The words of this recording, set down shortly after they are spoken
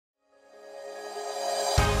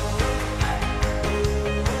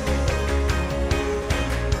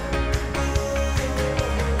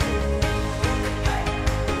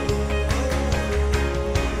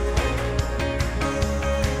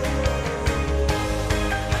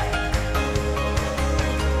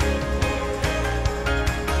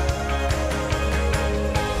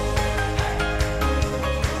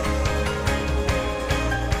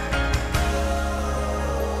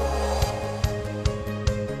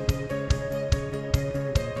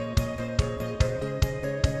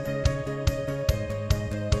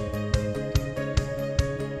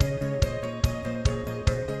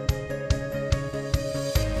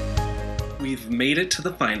made it to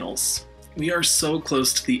the finals. We are so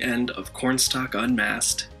close to the end of Cornstalk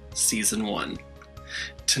Unmasked, Season 1.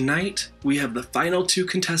 Tonight, we have the final 2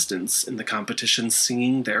 contestants in the competition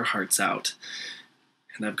singing their hearts out.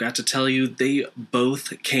 And I've got to tell you, they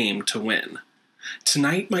both came to win.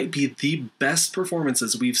 Tonight might be the best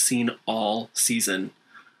performances we've seen all season.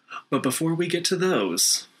 But before we get to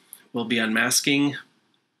those, we'll be unmasking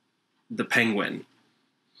the Penguin.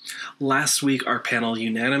 Last week, our panel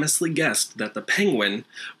unanimously guessed that the Penguin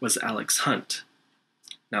was Alex Hunt.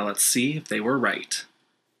 Now let's see if they were right.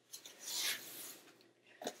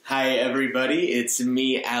 Hi everybody, it's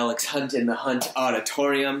me, Alex Hunt, in the Hunt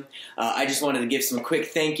Auditorium. I just wanted to give some quick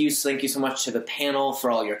thank yous. Thank you so much to the panel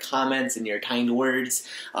for all your comments and your kind words.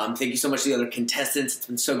 Thank you so much to the other contestants. It's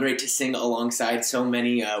been so great to sing alongside so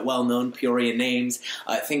many well-known Peoria names.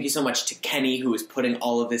 Thank you so much to Kenny, who is putting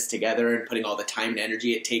all of this together and putting all the time and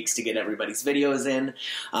energy it takes to get everybody's videos in.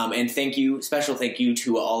 And thank you, special thank you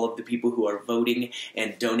to all of the people who are voting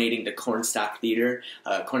and donating to Cornstalk Theater.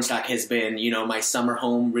 Cornstalk has been, my summer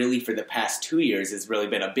home really for the past 2 years. Has really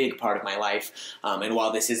been a big part of my life. And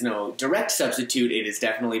while this is no direct substitute, it has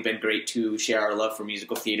definitely been great to share our love for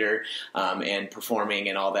musical theater and performing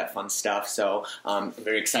and all that fun stuff. So I'm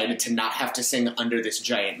very excited to not have to sing under this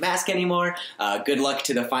giant mask anymore. Good luck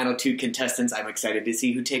to the final 2 contestants. I'm excited to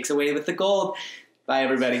see who takes away with the gold. Bye,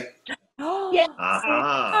 everybody. Yes. Oh,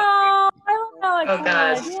 Oh,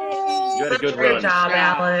 gosh. You had a good Great run. job,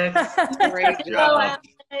 Alex. Great job.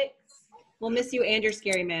 We'll miss you and your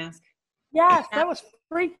scary mask. Yes, that was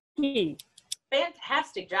freaky.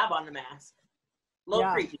 Fantastic job on the mask.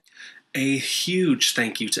 Low creepy. A huge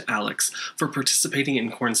thank you to Alex for participating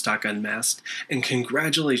in Cornstalk Unmasked, and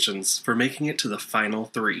congratulations for making it to the final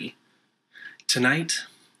 3. Tonight,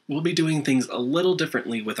 we'll be doing things a little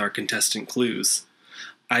differently with our contestant clues.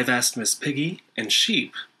 I've asked Miss Piggy and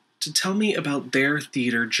Sheep to tell me about their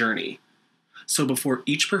theater journey. So before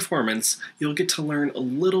each performance, you'll get to learn a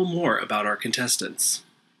little more about our contestants.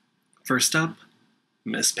 First up,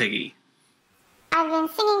 Miss Piggy. I've been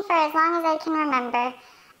singing for as long as I can remember.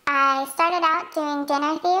 I started out doing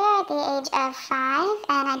dinner theater at the age of 5,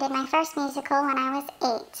 and I did my first musical when I was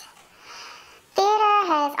 8. Theater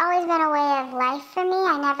has always been a way of life for me.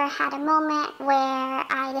 I never had a moment where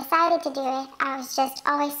I decided to do it. I was just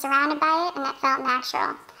always surrounded by it, and it felt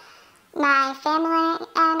natural. My family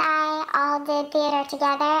and I all did theater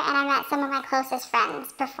together, and I met some of my closest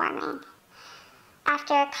friends performing.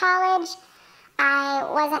 After college, I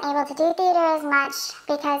wasn't able to do theater as much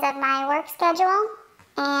because of my work schedule,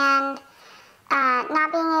 and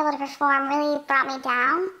not being able to perform really brought me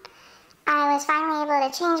down. I was finally able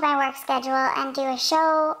to change my work schedule and do a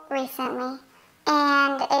show recently,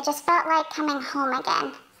 and it just felt like coming home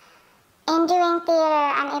again. In doing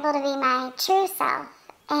theater, I'm able to be my true self,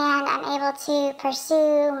 and I'm able to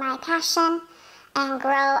pursue my passion and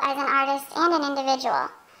grow as an artist and an individual.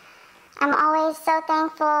 I'm always so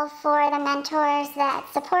thankful for the mentors that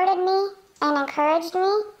supported me and encouraged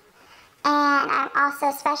me, and I'm also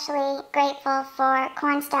especially grateful for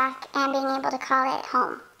Cornstalk and being able to call it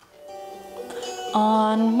home.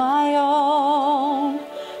 On my own,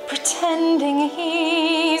 pretending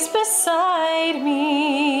he's beside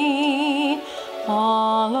me,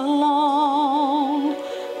 all alone,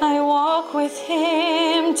 I walk with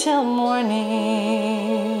him till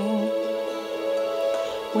morning.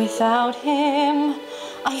 Without him,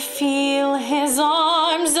 I feel his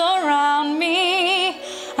arms around me,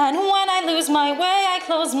 and when I lose my way, I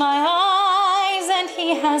close my eyes, and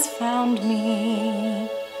he has found me.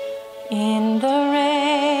 In the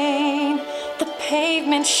rain, the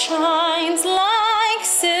pavement shines like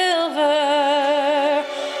silver.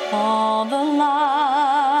 All the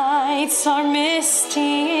lights are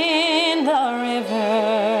misty in the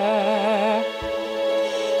river.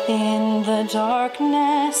 In the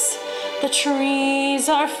darkness, the trees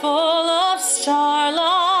are full of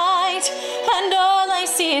starlight, and all I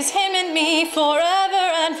see is him and me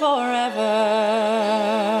forever and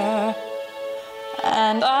forever.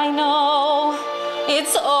 And I know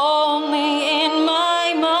it's only in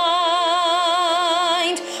my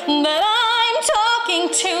mind that I'm talking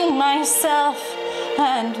to myself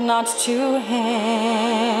and not to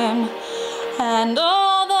him. And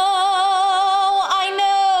although I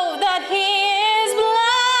know that he is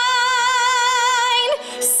blind,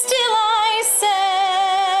 still I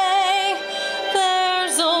say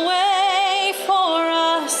there's a way for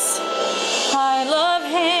us. I love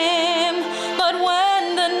him, but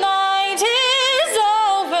when the night is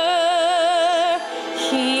over,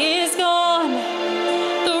 he is gone.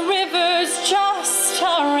 The river's just a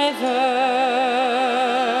river.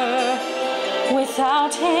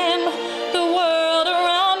 Without him, the world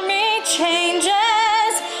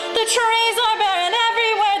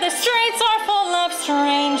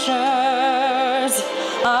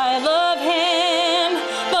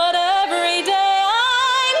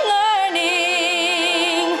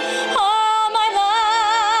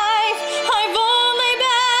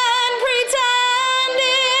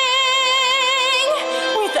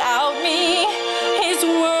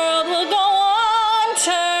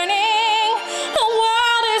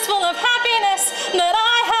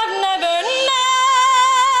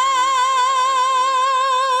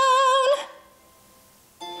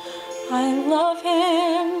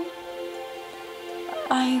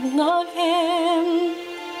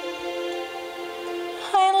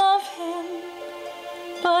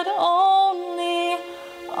but only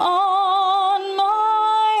on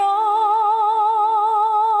my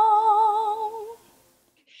own.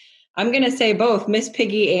 I'm going to say both Miss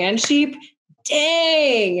Piggy and Sheep.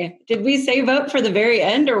 Dang! Did we save up for the very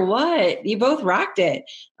end or what? You both rocked it.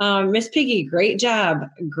 Miss Piggy, great job.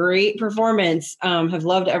 Great performance. Have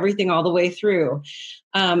loved everything all the way through.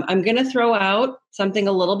 I'm going to throw out something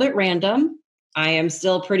a little bit random. I am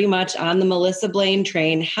still pretty much on the Melissa Blaine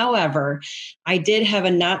train. However, I did have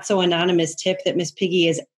a not so anonymous tip that Miss Piggy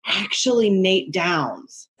is actually Nate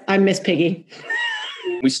Downs. I'm Miss Piggy.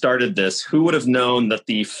 We started this. Who would have known that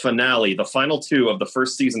the finale, the final two of the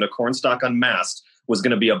first season of Cornstalk Unmasked, was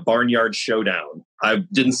going to be a barnyard showdown? I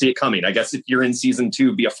didn't see it coming. I guess if you're in season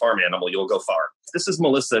 2, be a farm animal, you'll go far. This is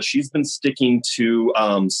Melissa. She's been sticking to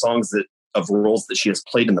songs of roles that she has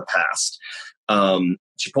played in the past.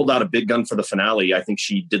 She pulled out a big gun for the finale. I think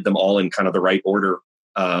she did them all in kind of the right order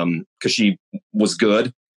because she was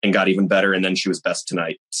good and got even better, and then she was best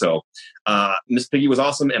tonight. So Miss Piggy was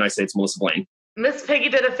awesome, and I say it's Melissa Blaine. Miss Piggy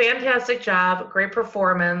did a fantastic job, great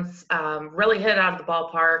performance, really hit it out of the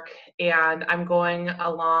ballpark, and I'm going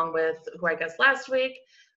along with who I guessed last week,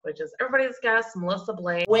 which is everybody's guess, Melissa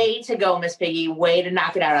Blaine. Way to go, Miss Piggy. Way to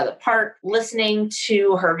knock it out of the park. Listening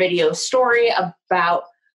to her video story about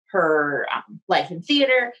her life in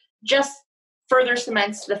theater just further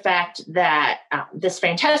cements the fact that this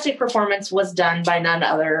fantastic performance was done by none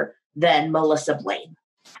other than Melissa Blaine.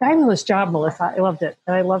 Fabulous job, Melissa. I loved it.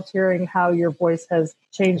 And I loved hearing how your voice has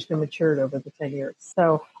changed and matured over the 10 years.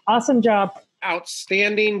 So awesome job.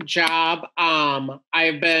 Outstanding job.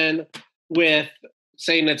 I've been with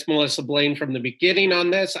saying it's Melissa Blaine from the beginning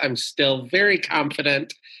on this. I'm still very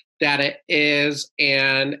confident that it is.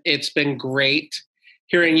 And it's been great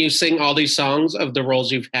hearing you sing all these songs of the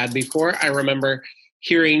roles you've had before. I remember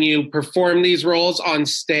hearing you perform these roles on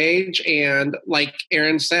stage. And like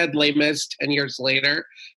Aaron said, Les Mis 10 years later,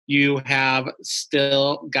 you have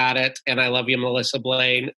still got it. And I love you, Melissa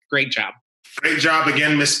Blaine. Great job. Great job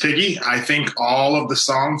again, Miss Piggy. I think all of the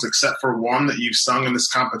songs, except for one that you've sung in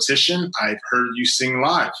this competition, I've heard you sing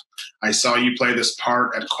live. I saw you play this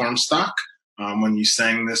part at Cornstalk when you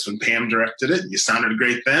sang this, when Pam directed it. You sounded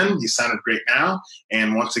great then. You sounded great now.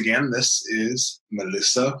 And once again, this is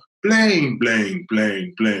Melissa Blaine, Blaine,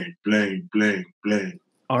 Blaine, Blaine, Blaine, Blaine, Blaine.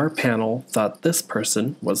 Our panel thought this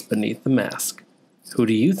person was beneath the mask. Who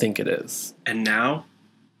do you think it is? And now,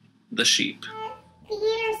 the sheep.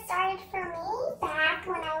 Theater started for me back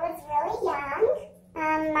when I was really young.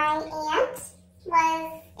 My aunt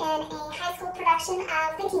was in a high school production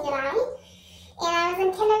of The King and I was in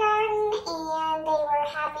kindergarten, and they were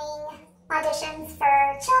having auditions for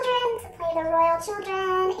children to play the royal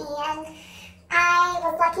children, and I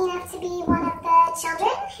was lucky enough to be one of the children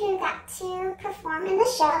who got to perform in the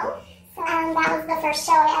show. So that was the first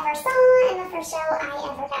show I ever saw, and the first show I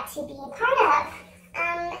ever got to be a part of.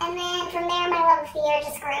 And then from there, my love of theater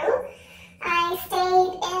just grew. I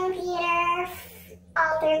stayed in theater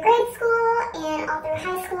all through grade school, and all through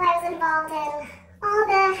high school I was involved in all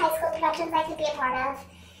the high school productions I could be a part of.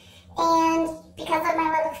 And because of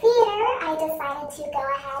my love of theater, I decided to go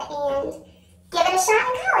ahead and give it a shot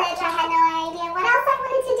in college. I had no idea what else I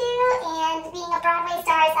wanted to do, and being a Broadway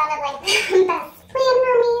star sounded like the best plan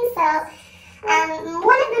for me. So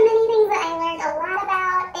one of the many things that I learned a lot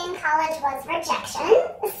about in college was rejection.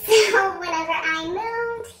 So whenever I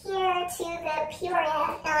moved here to the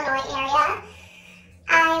Peoria, Illinois area,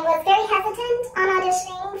 I was very hesitant on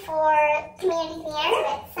auditioning for community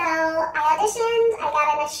theater. So I auditioned, I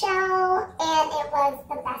got in a show, and it was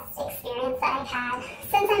the best experience that I've had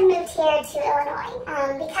since I moved here to Illinois.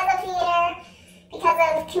 Because of theater, because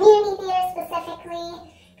of community theater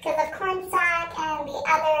specifically, because of Cornstalk and the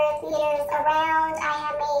other theaters around, I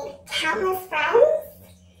have made countless friends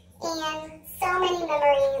and so many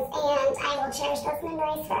memories, and I will cherish those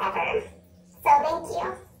memories forever. So thank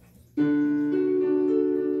you.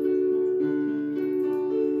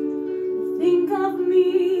 Think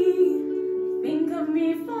of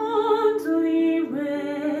me fondly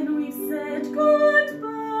when we said goodbye.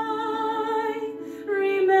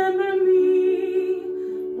 Remember me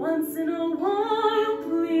once in a while,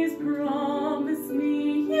 please promise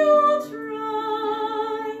me you'll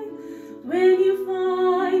try. When you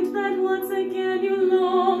find that once again you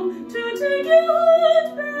long to take your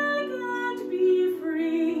heart back and be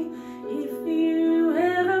free, if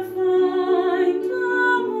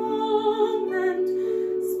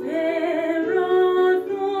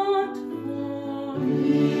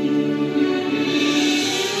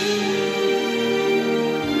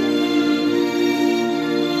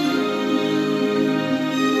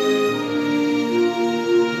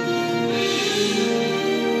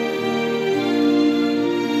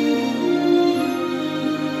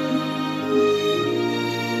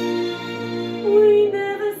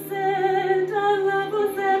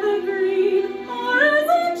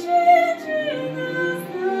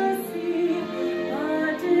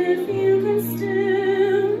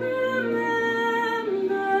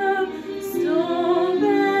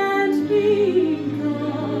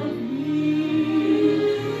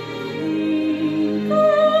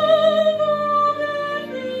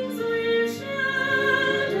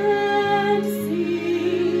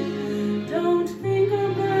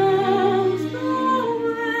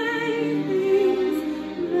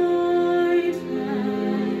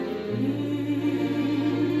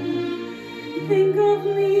Think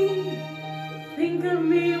of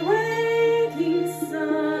me waking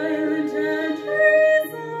silent and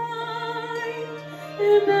resigned.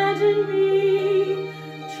 Imagine me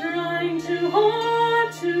trying too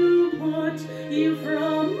hard to put you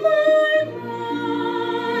from my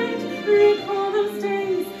mind. Recall those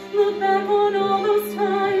days, look back on all those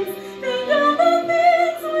times. Think of the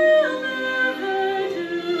things we'll never do.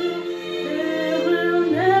 There will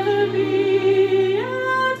never be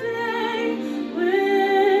a day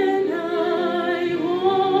when I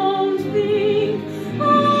won't think of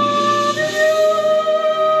you.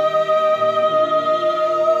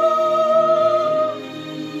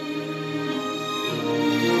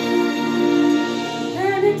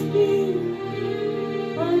 Can it be?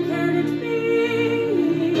 Oh, can it be?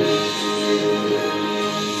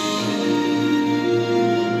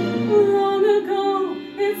 Long ago,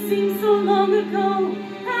 it seems so long ago,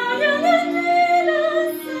 how young and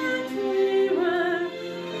innocent we were.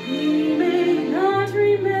 We may not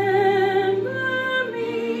remember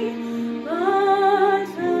me, but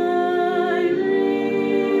I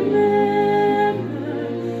remember.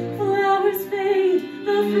 Flowers fade,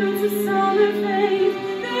 the fruits of summer fade.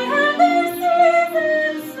 They have their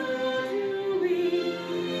seasons, so do we.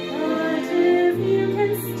 But if you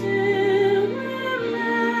can still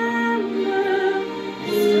remember,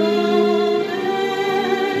 stop and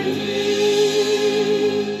me.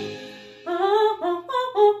 Oh, oh, oh,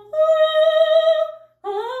 oh,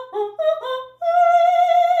 oh, oh, oh, oh,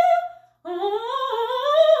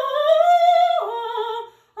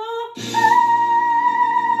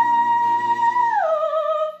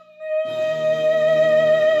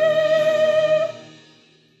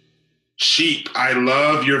 Sheep, I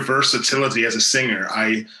love your versatility as a singer.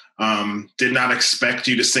 I did not expect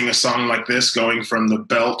you to sing a song like this, going from the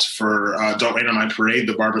belt for Don't Rain on My Parade,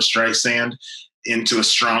 the Barbra Streisand, into a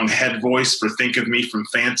strong head voice for Think of Me from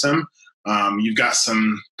Phantom. You've got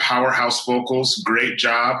some powerhouse vocals. Great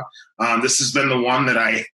job. This has been the one that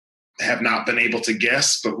I have not been able to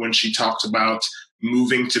guess, but when she talked about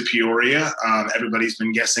moving to Peoria, everybody's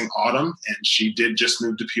been guessing Autumn, and she did just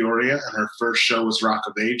move to Peoria, and her first show was Rock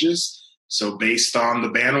of Ages. So based on the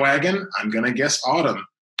bandwagon, I'm going to guess Autumn.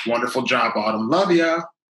 Wonderful job, Autumn. Love ya.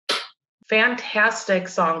 Fantastic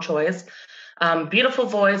song choice. Beautiful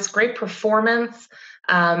voice, great performance.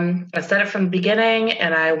 I said it from the beginning,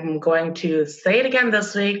 and I'm going to say it again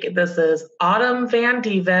this week. This is Autumn Van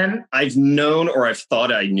Dieven. I've known, or I've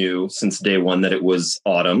thought I knew since day one, that it was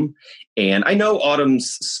Autumn. And I know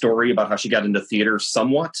Autumn's story about how she got into theater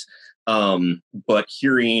somewhat. But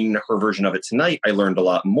hearing her version of it tonight, I learned a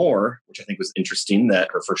lot more, which I think was interesting, that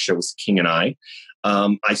her first show was King and I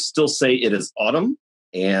still say it is Autumn,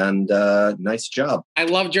 and nice job. I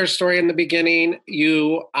loved your story in the beginning.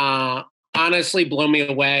 You honestly blow me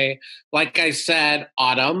away. Like I said,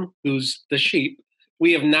 Autumn, who's the sheep,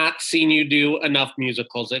 we have not seen you do enough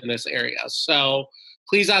musicals in this area. So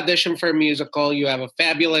please audition for a musical. You have a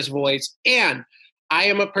fabulous voice. And I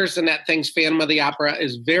am a person that thinks Phantom of the Opera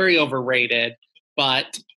is very overrated,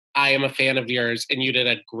 but I am a fan of yours, and you did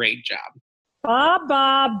a great job.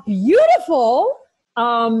 Bob, beautiful.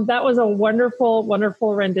 That was a wonderful,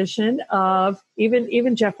 wonderful rendition of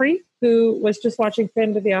even Jeffrey, who was just watching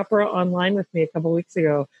Phantom of the Opera online with me a couple weeks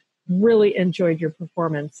ago. Really enjoyed your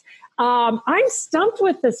performance. I'm stumped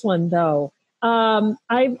with this one, though.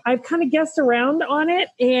 I've kind of guessed around on it,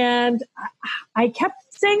 and I kept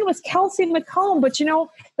saying it was Kelsey McComb, but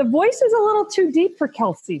the voice is a little too deep for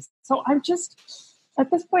Kelsey. So I'm just,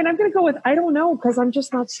 at this point, I'm going to go with I don't know, because I'm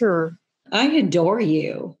just not sure. I adore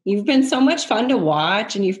you. You've been so much fun to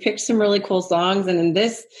watch, and you've picked some really cool songs. And in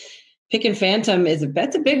this, picking Phantom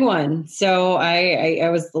that's a big one. So I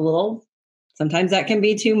was a little, sometimes that can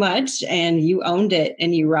be too much, and you owned it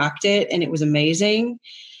and you rocked it, and it was amazing.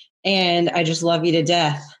 And I just love you to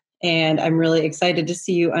death. And I'm really excited to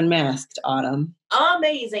see you unmasked, Autumn.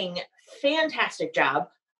 Amazing. Fantastic job.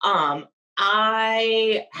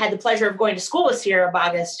 I had the pleasure of going to school with Sierra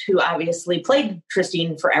Boggess, who obviously played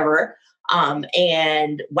Christine forever.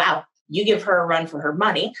 And wow, you give her a run for her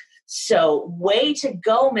money. So way to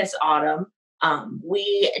go, Miss Autumn.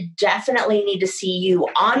 We definitely need to see you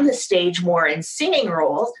on the stage more in singing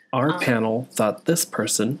roles. Our panel thought this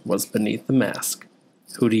person was beneath the mask.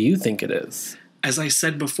 Who do you think it is? As I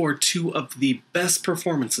said before, two of the best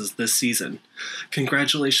performances this season.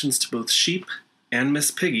 Congratulations to both Sheep and Miss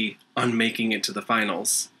Piggy on making it to the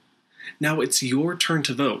finals. Now it's your turn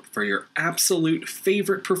to vote for your absolute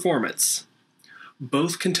favorite performance.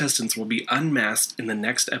 Both contestants will be unmasked in the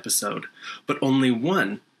next episode, but only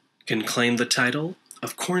one can claim the title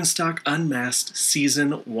of Cornstalk Unmasked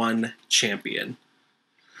Season 1 champion.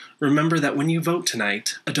 Remember that when you vote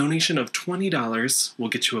tonight, a donation of $20 will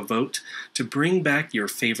get you a vote to bring back your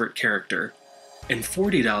favorite character, and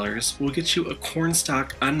 $40 will get you a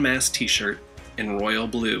Cornstalk Unmasked t-shirt in royal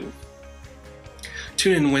blue.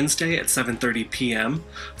 Tune in Wednesday at 7:30 p.m.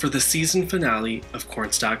 for the season finale of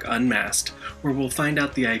Cornstalk Unmasked, where we'll find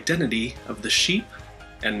out the identity of the sheep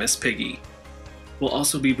and Miss Piggy. We'll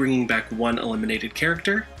also be bringing back one eliminated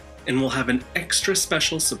character, and we'll have an extra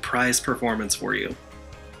special surprise performance for you.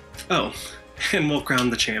 Oh, and we'll crown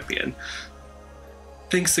the champion.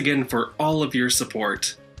 Thanks again for all of your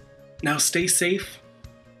support. Now stay safe,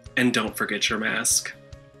 and don't forget your mask.